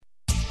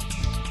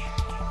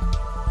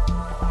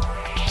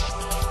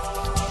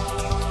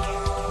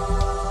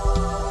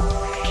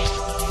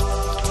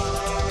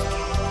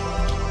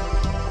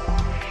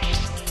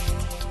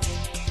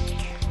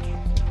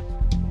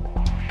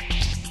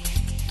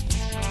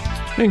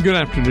And good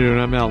afternoon,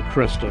 I'm Al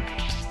Cresta.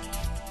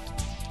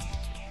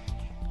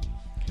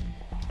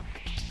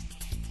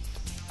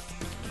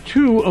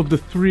 Two of the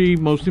three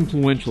most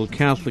influential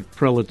Catholic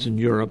prelates in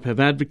Europe have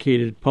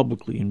advocated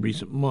publicly in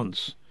recent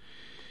months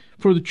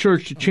for the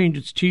Church to change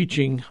its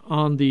teaching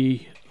on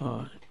the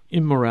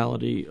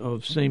immorality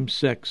of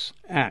same-sex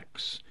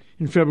acts.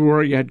 In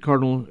February, you had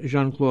Cardinal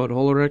Jean-Claude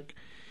Hollerich,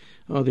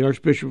 the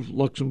Archbishop of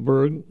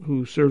Luxembourg,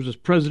 who serves as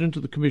president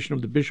of the Commission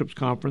of the Bishops'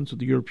 Conference of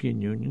the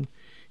European Union,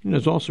 and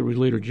is also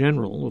Relator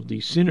General of the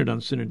Synod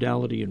on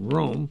Synodality in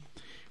Rome,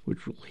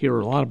 which we'll hear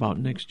a lot about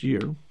next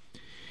year.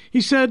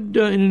 He said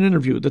in an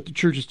interview that the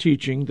Church's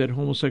teaching that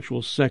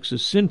homosexual sex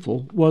is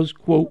sinful was,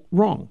 quote,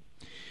 wrong.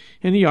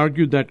 And he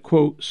argued that,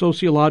 quote,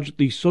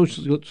 sociological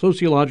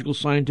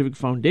scientific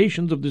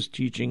foundations of this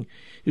teaching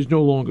is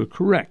no longer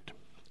correct,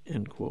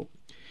 end quote.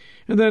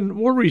 And then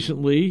more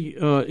recently,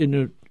 in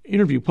an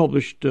interview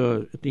published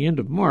at the end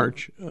of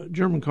March,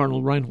 German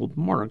Cardinal Reinhold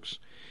Marx,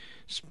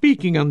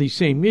 speaking on these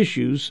same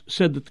issues,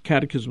 said that the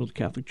Catechism of the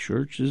Catholic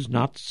Church is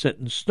not set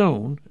in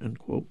stone, end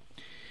quote,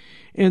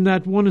 and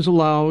that one is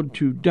allowed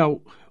to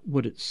doubt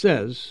what it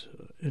says,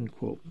 end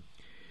quote.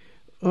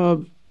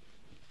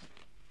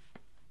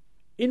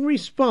 In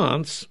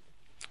response,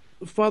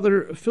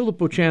 Father Philip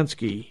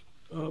Bochanski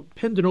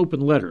penned an open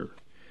letter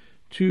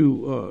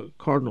to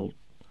Cardinal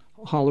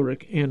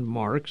Hollerich and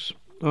Marx.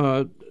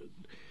 Father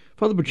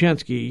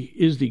Bochanski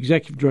is the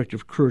executive director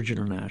of Courage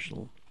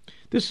International.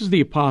 This is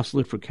the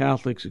apostolate for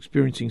Catholics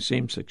experiencing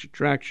same-sex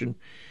attraction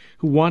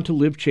who want to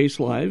live chaste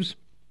lives.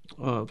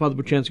 Father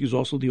Bochanski is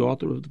also the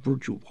author of The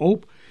Virtue of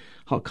Hope,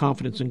 How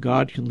Confidence in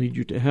God Can Lead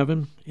You to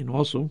Heaven, and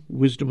also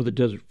Wisdom of the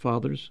Desert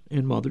Fathers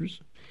and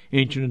Mothers,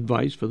 Ancient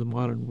Advice for the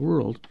Modern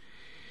World.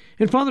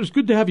 And Father, it's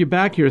good to have you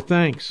back here.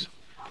 Thanks.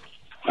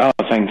 Oh,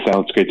 thanks,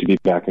 Al. It's great to be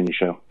back on your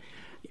show.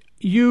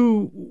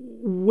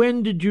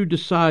 When did you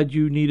decide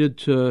you needed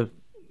to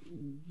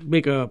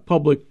make a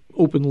public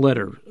open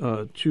letter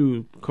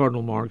to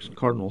Cardinal Marx and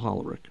Cardinal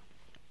Hollerich?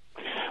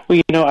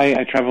 Well,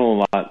 I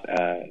travel a lot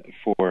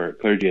for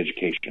clergy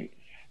education,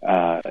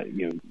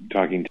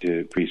 talking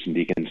to priests and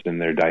deacons in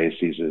their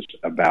dioceses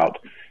about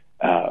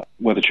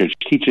what the Church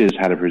teaches,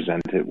 how to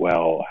present it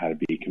well, how to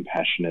be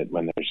compassionate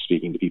when they're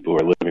speaking to people who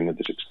are living with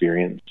this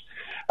experience.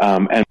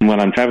 And when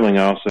I'm traveling,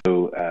 I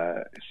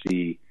also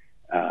see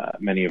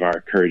many of our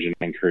Courage and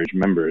Encourage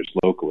members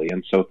locally.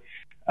 And so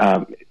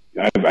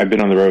I've been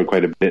on the road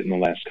quite a bit in the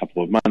last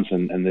couple of months,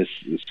 and this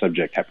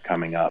subject kept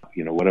coming up.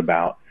 What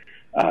about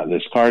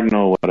this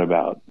cardinal? What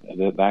about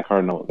that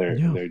cardinal?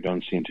 They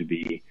don't seem to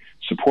be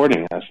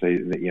supporting us.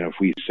 If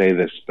we say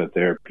this, but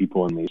there are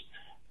people in these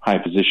high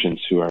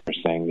positions who are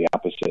saying the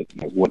opposite.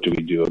 What do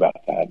we do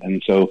about that?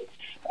 And so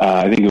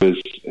I think it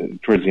was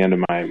towards the end of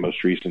my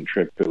most recent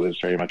trip, it was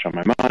very much on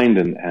my mind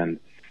and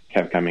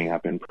kept coming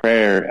up in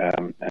prayer.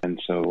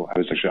 And so I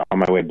was actually on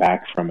my way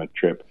back from a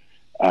trip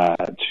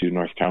to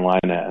North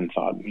Carolina and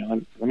thought,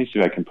 let me see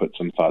if I can put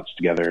some thoughts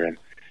together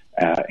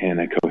in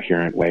a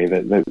coherent way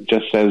that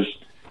just says,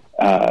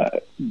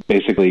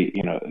 basically,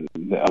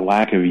 a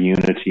lack of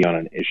unity on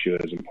an issue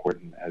as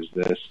important as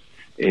this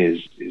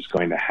is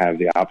going to have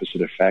the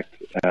opposite effect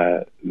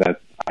that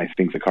I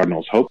think the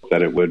cardinals hope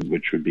that it would,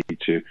 which would be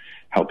to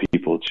help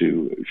people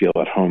to feel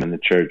at home in the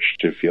Church,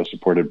 to feel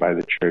supported by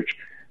the Church.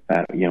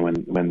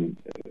 When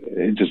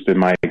it's just been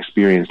my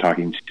experience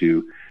talking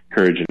to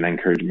Courage and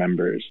Encourage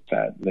members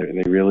that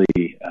they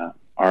really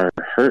are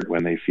hurt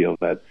when they feel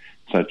that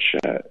such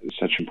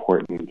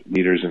important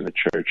leaders in the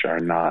Church are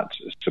not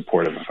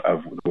supportive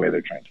of the way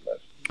they're trying to live.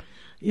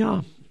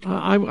 Yeah,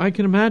 I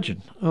can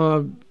imagine.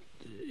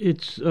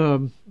 It's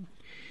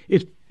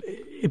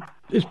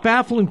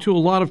baffling to a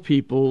lot of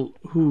people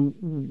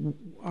who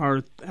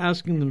are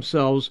asking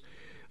themselves,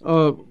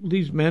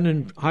 these men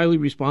in highly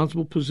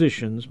responsible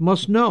positions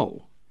must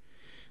know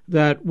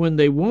that when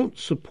they won't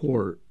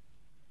support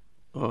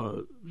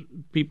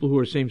people who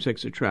are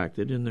same-sex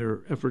attracted in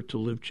their effort to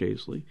live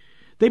chastely,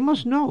 they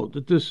must know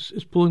that this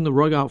is pulling the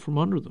rug out from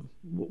under them.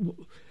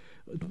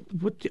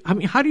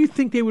 How do you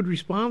think they would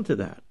respond to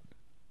that?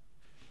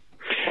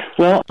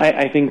 Well,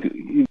 I think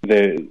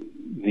the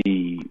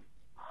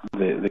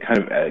kind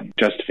of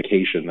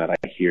justification that I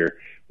hear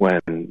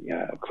when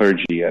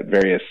clergy at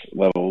various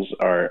levels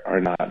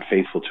are not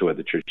faithful to what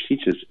the Church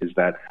teaches is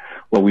that,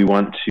 well, we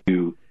want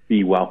to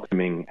be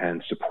welcoming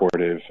and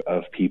supportive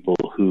of people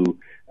who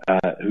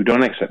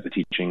don't accept the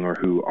teaching or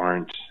who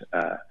aren't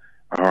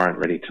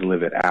ready to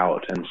live it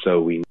out, and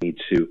so we need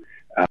to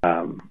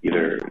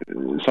either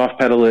soft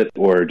pedal it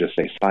or just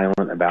stay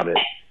silent about it.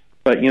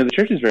 But the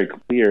Church is very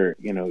clear,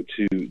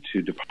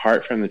 to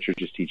depart from the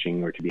Church's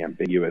teaching or to be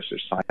ambiguous or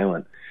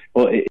silent.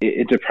 Well,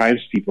 it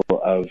deprives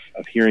people of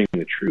hearing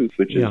the truth,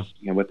 which is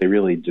what they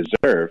really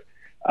deserve.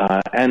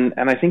 And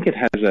I think it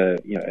has a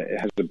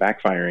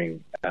backfiring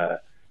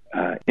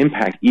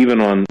impact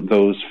even on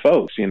those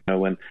folks.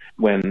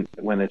 When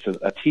it's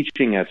a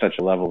teaching at such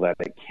a level that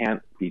it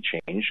can't be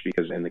changed,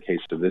 because in the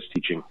case of this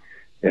teaching,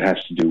 it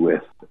has to do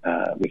with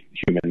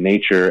human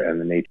nature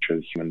and the nature of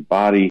the human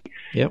body,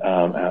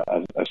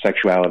 of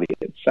sexuality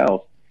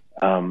itself.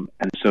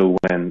 And so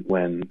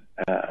when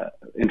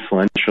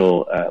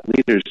influential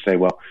leaders say,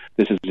 well,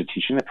 this is a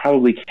teaching that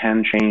probably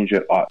can change,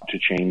 it ought to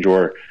change,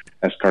 or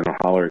as Cardinal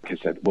Hollerich has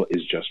said, well,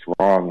 is just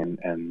wrong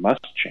and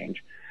must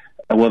change.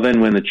 Well,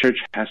 then when the church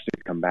has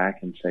to come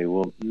back and say,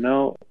 well,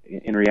 no,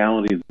 in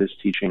reality, this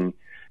teaching,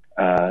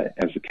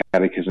 as the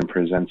Catechism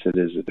presents it,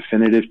 is a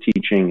definitive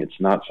teaching. It's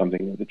not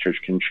something that the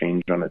church can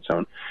change on its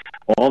own.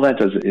 All that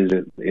does is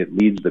it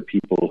leads the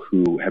people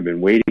who have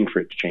been waiting for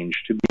it to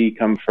change to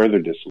become further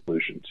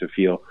disillusioned, to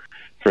feel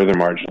further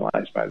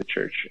marginalized by the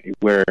church.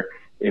 Where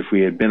if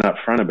we had been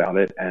upfront about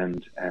it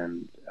and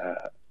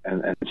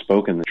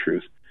spoken the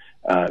truth,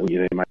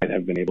 they might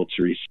have been able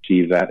to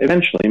receive that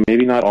eventually,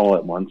 maybe not all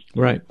at once,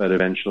 right, but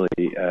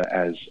eventually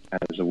as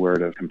a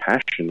word of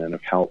compassion and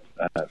of help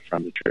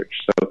from the church.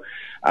 So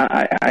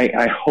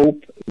I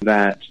hope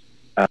that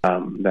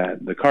that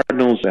the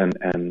cardinals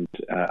and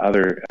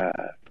other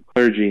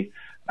clergy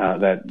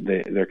that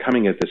they're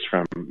coming at this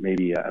from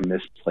maybe a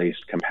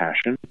misplaced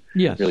compassion,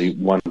 yes, really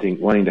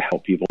wanting to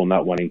help people,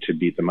 not wanting to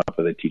beat them up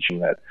with a teaching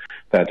that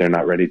they're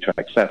not ready to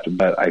accept.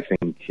 But I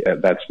think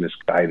that's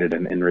misguided,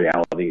 and in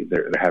reality,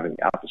 they're having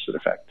the opposite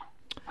effect.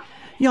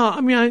 Yeah,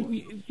 I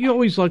mean, you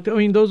always like to, I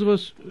mean, those of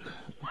us,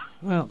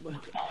 well,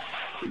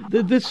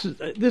 this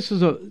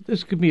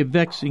could be a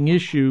vexing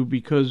issue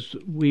because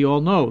we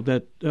all know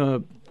that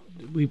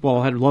we've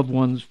all had loved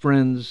ones,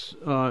 friends,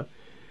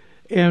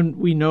 and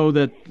we know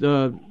that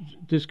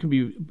this can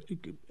be,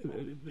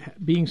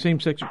 being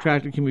same-sex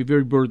attracted can be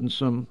very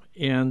burdensome,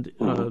 and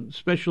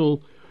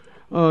special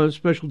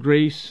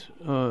grace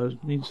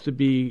needs to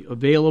be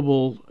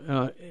available.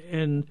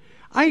 And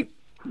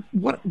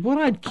what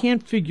I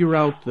can't figure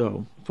out,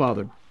 though,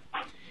 Father,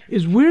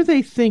 is where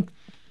they think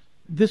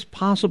this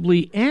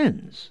possibly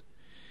ends.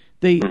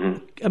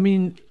 I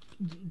mean,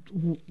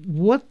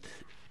 what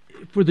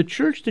for the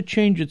church to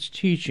change its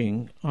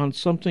teaching on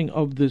something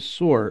of this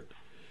sort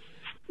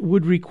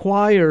would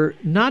require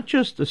not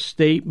just a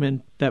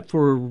statement that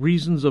for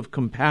reasons of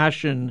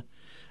compassion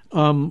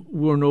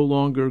we're no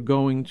longer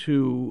going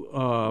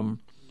to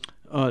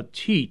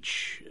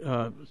teach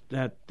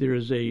that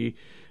there's a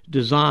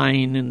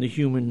design in the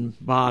human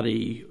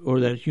body, or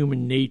that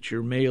human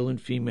nature, male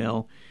and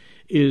female,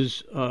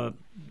 is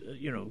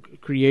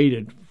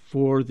created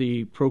for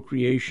the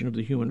procreation of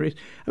the human race.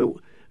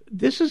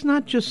 This is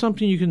not just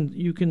something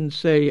you can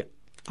say,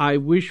 I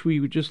wish we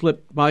would just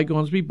let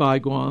bygones be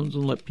bygones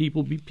and let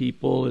people be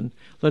people and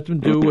let them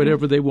do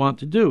whatever they want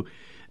to do.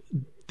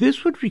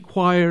 This would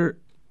require,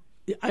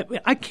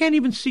 I can't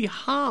even see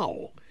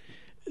how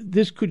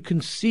this could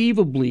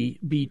conceivably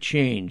be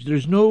changed.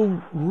 There's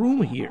no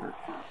room here.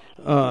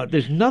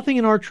 There's nothing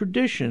in our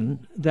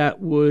tradition that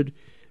would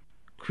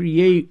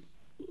create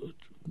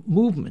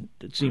movement,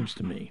 it seems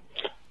to me.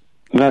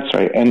 That's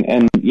right.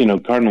 And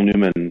Cardinal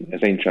Newman,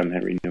 St. John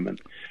Henry Newman,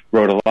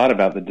 wrote a lot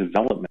about the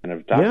development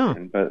of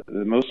doctrine, but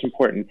the most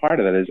important part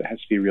of that is it has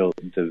to be real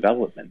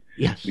development.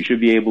 Yes. We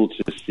should be able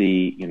to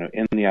see,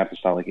 in the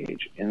apostolic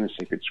age, in the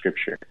sacred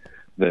scripture,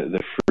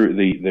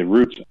 the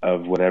roots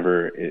of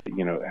whatever,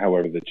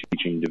 however the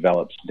teaching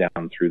develops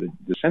down through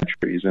the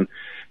centuries. And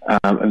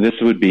this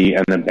would be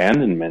an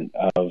abandonment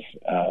of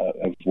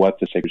what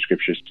the sacred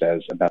scripture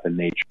says about the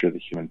nature of the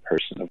human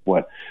person, of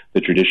what the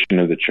tradition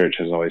of the church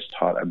has always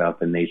taught about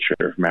the nature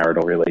of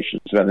marital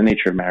relations, about the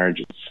nature of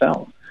marriage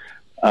itself.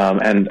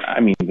 And I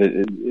mean,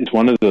 it's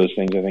one of those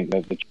things I think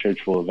that the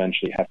church will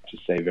eventually have to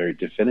say very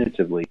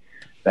definitively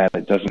that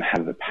it doesn't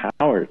have the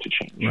power to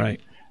change.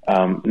 Right.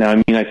 Now, I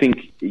mean, I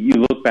think you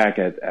look back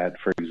at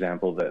for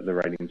example, the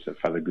writings of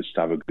Father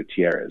Gustavo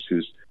Gutierrez,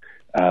 who's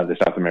the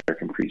South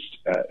American priest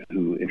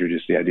who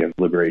introduced the idea of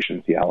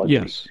liberation theology.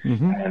 Yes.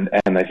 Mm-hmm.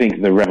 And I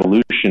think the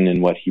revolution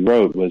in what he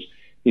wrote was,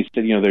 he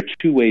said, there are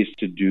two ways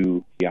to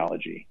do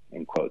theology,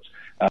 in quotes.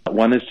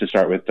 One is to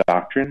start with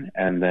doctrine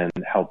and then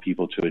help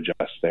people to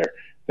adjust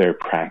their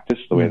practice,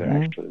 the way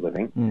they're actually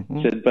living. Mm-hmm.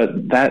 He said,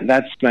 but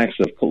that smacks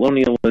of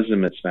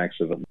colonialism, it smacks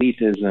of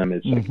elitism,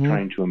 it's like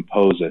trying to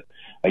impose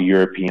a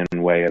European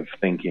way of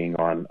thinking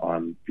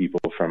on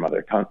people from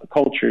other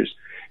cultures.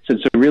 So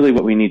really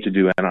what we need to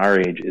do in our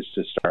age is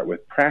to start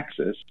with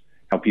praxis,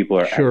 how people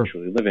are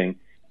actually living,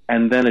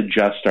 and then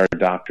adjust our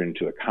doctrine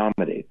to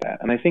accommodate that.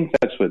 And I think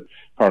that's what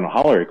Cardinal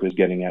Hollerich was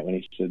getting at when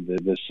he said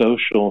the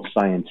social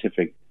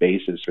scientific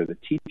basis for the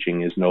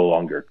teaching is no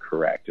longer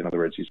correct. In other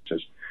words, he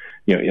says,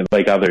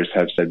 like others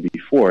have said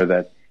before,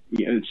 that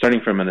starting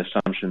from an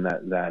assumption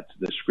that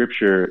the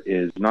scripture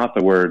is not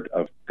the word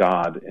of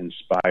God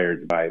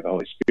inspired by the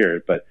Holy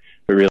Spirit, but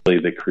really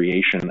the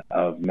creation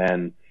of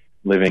men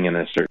living in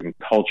a certain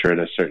culture at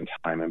a certain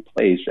time and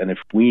place. And if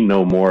we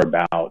know more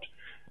about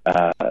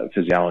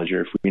physiology,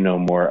 or if we know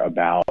more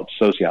about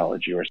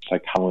sociology or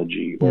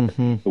psychology or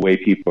the way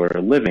people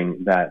are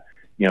living, that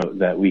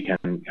we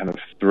can kind of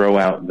throw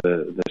out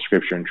the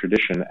scripture and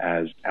tradition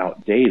as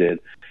outdated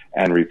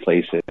and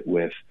replace it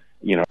with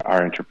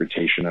our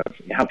interpretation of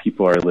how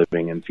people are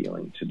living and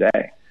feeling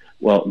today.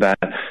 Well,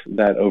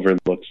 that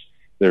overlooks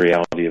the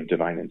reality of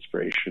divine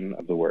inspiration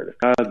of the Word of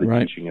God, the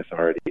teaching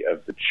authority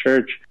of the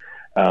Church,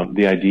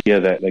 the idea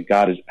that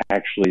God is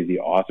actually the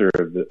author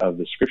of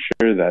the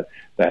Scripture,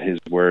 that His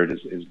Word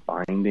is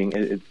binding.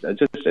 It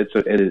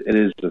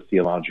is a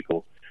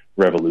theological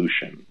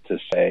revolution to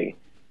say,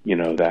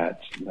 that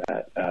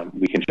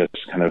we can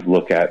just kind of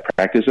look at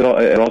practice.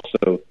 It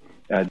also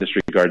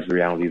disregards the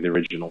reality of the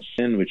original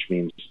sin, which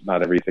means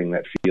not everything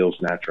that feels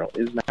natural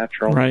is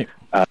natural. Right.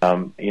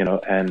 And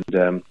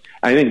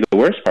I think the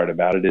worst part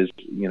about it is,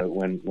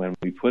 when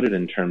we put it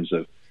in terms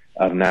of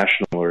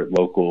national or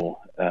local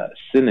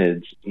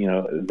synods,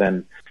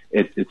 then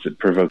it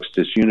provokes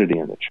disunity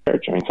in the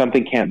church. I mean,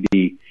 something can't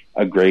be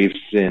a grave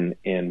sin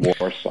in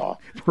Warsaw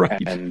right.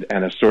 and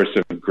a source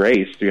of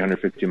grace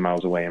 350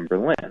 miles away in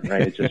Berlin,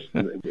 right? It just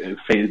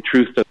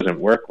truth doesn't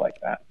work like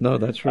that. No,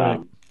 that's right.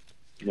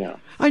 Yeah.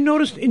 I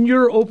noticed in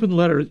your open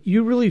letter,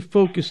 you really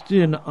focused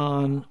in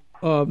on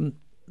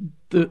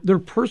their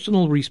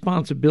personal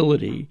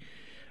responsibility.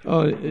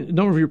 A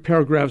number of your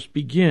paragraphs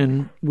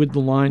begin with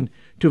the line,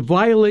 "To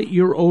violate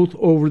your oath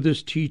over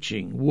this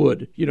teaching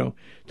would,"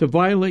 to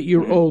violate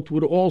your oath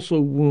would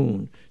also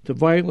wound. To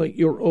violate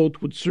your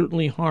oath would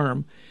certainly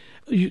harm.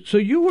 So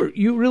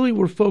you really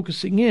were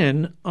focusing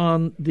in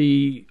on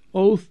the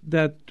oath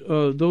that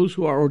those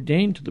who are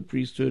ordained to the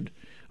priesthood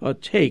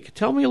take.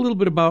 Tell me a little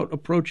bit about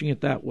approaching it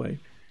that way.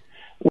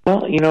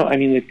 Well,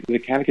 the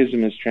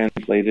Catechism is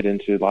translated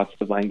into lots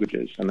of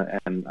languages,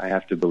 and I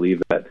have to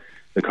believe that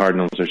the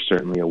cardinals are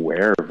certainly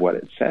aware of what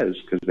it says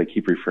because they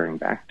keep referring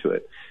back to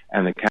it.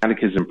 And the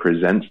Catechism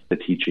presents the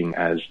teaching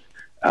as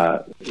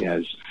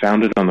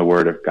founded on the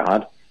Word of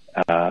God,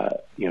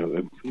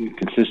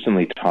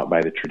 consistently taught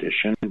by the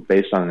tradition,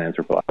 based on an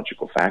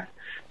anthropological fact,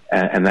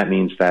 and that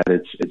means that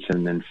it's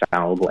an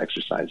infallible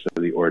exercise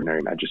of the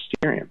ordinary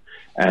magisterium.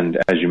 And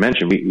as you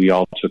mentioned, we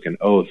all took an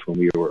oath when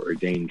we were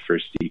ordained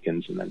first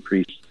deacons and then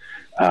priests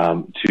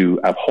to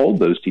uphold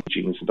those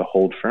teachings and to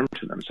hold firm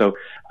to them. So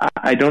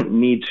I don't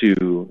need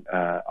to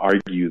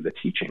argue the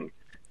teaching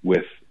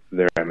with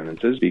their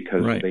eminences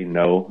because right. they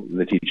know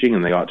the teaching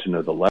and they ought to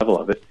know the level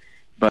of it.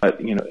 But,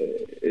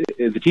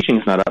 the teaching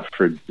is not up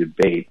for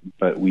debate,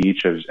 but we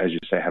each, as you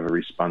say, have a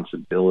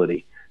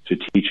responsibility to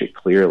teach it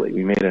clearly.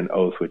 We made an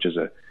oath, which is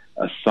a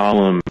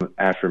solemn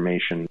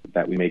affirmation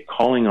that we made,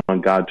 calling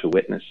on God to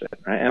witness it.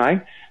 Right?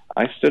 And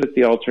I stood at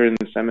the altar in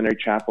the seminary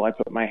chapel. I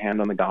put my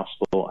hand on the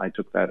gospel. I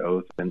took that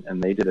oath,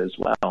 and they did as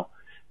well.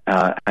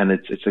 And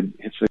it's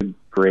a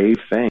grave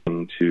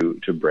thing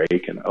to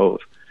break an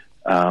oath.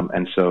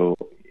 And so,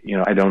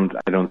 I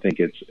don't think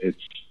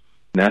it's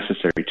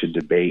necessary to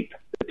debate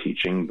the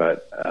teaching,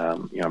 but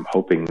I'm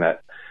hoping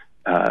that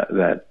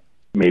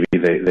maybe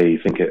they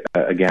think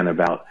again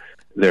about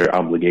their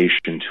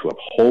obligation to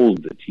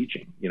uphold the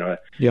teaching.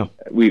 Yeah.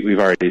 We've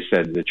already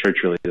said the church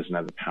really doesn't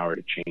have the power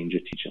to change a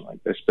teaching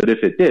like this, but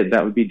if it did,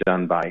 that would be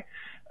done by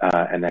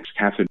an ex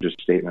cathedra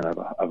statement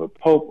of a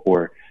pope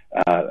or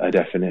a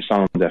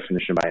solemn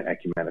definition by an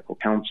ecumenical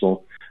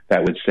council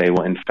that would say,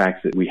 well, in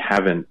fact, that we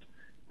haven't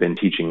been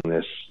teaching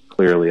this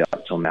clearly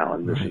up till now,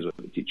 and this is what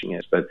the teaching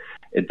is. But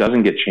it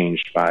doesn't get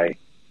changed by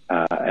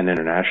an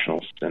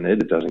international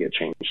synod. It doesn't get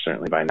changed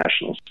certainly by a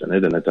national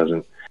synod, and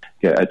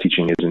a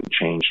teaching isn't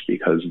changed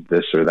because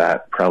this or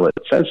that prelate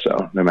says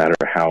so, no matter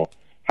how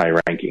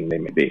high-ranking they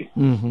may be.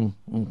 Mm-hmm,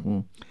 mm-hmm.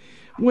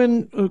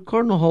 When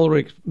Cardinal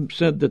Hollerich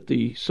said that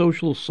the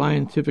social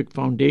scientific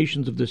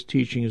foundations of this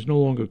teaching is no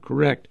longer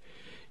correct,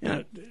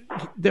 he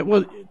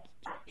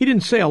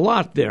didn't say a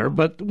lot there,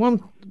 but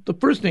the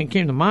first thing that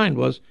came to mind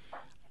was,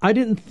 I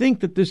didn't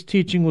think that this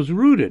teaching was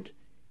rooted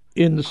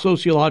in the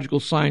sociological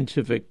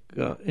scientific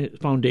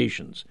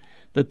foundations.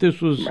 That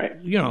this was,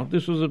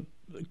 this was a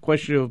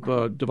question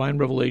of divine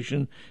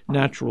revelation,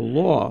 natural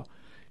law.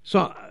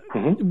 So,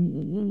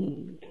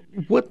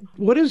 what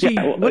is he?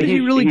 What is he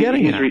really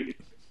getting at?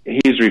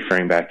 He's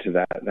referring back to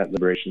that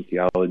liberation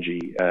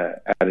theology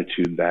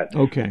attitude that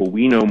well,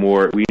 we know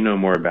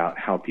more about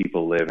how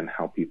people live and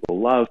how people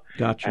love.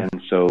 Gotcha.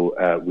 And so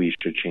we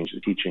should change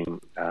the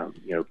teaching.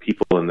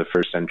 People in the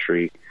first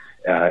century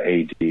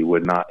AD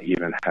would not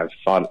even have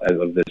thought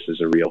of this as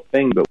a real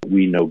thing, but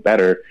we know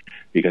better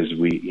because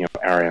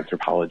our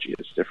anthropology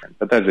is different.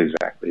 But that's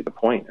exactly the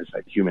point: is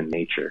that human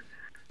nature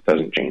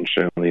doesn't change.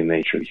 Certainly, the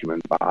nature of the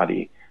human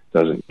body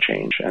doesn't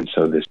change, and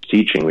so this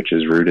teaching, which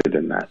is rooted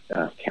in that,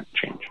 can't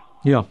change.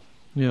 Yeah.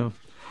 Do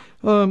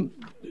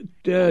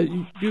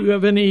you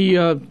have any?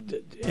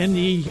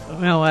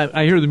 Well,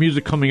 I hear the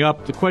music coming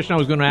up. The question I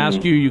was going to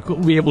ask you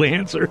couldn't be able to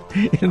answer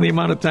in the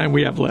amount of time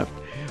we have left.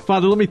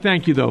 Father, let me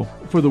thank you, though,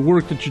 for the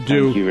work that you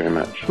do. Thank you very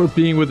much. For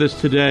being with us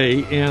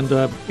today, and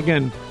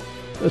again,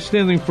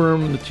 standing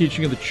firm in the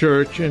teaching of the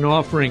Church and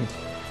offering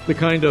the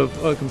kind of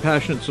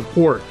compassionate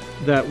support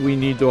that we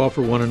need to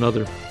offer one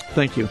another.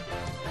 Thank you.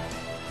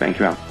 Thank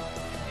you, Al.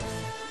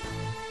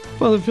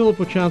 Father Philip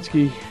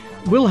Bochanski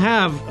will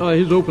have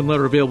his open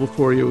letter available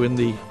for you in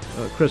the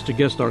Cresta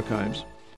Guest Archives.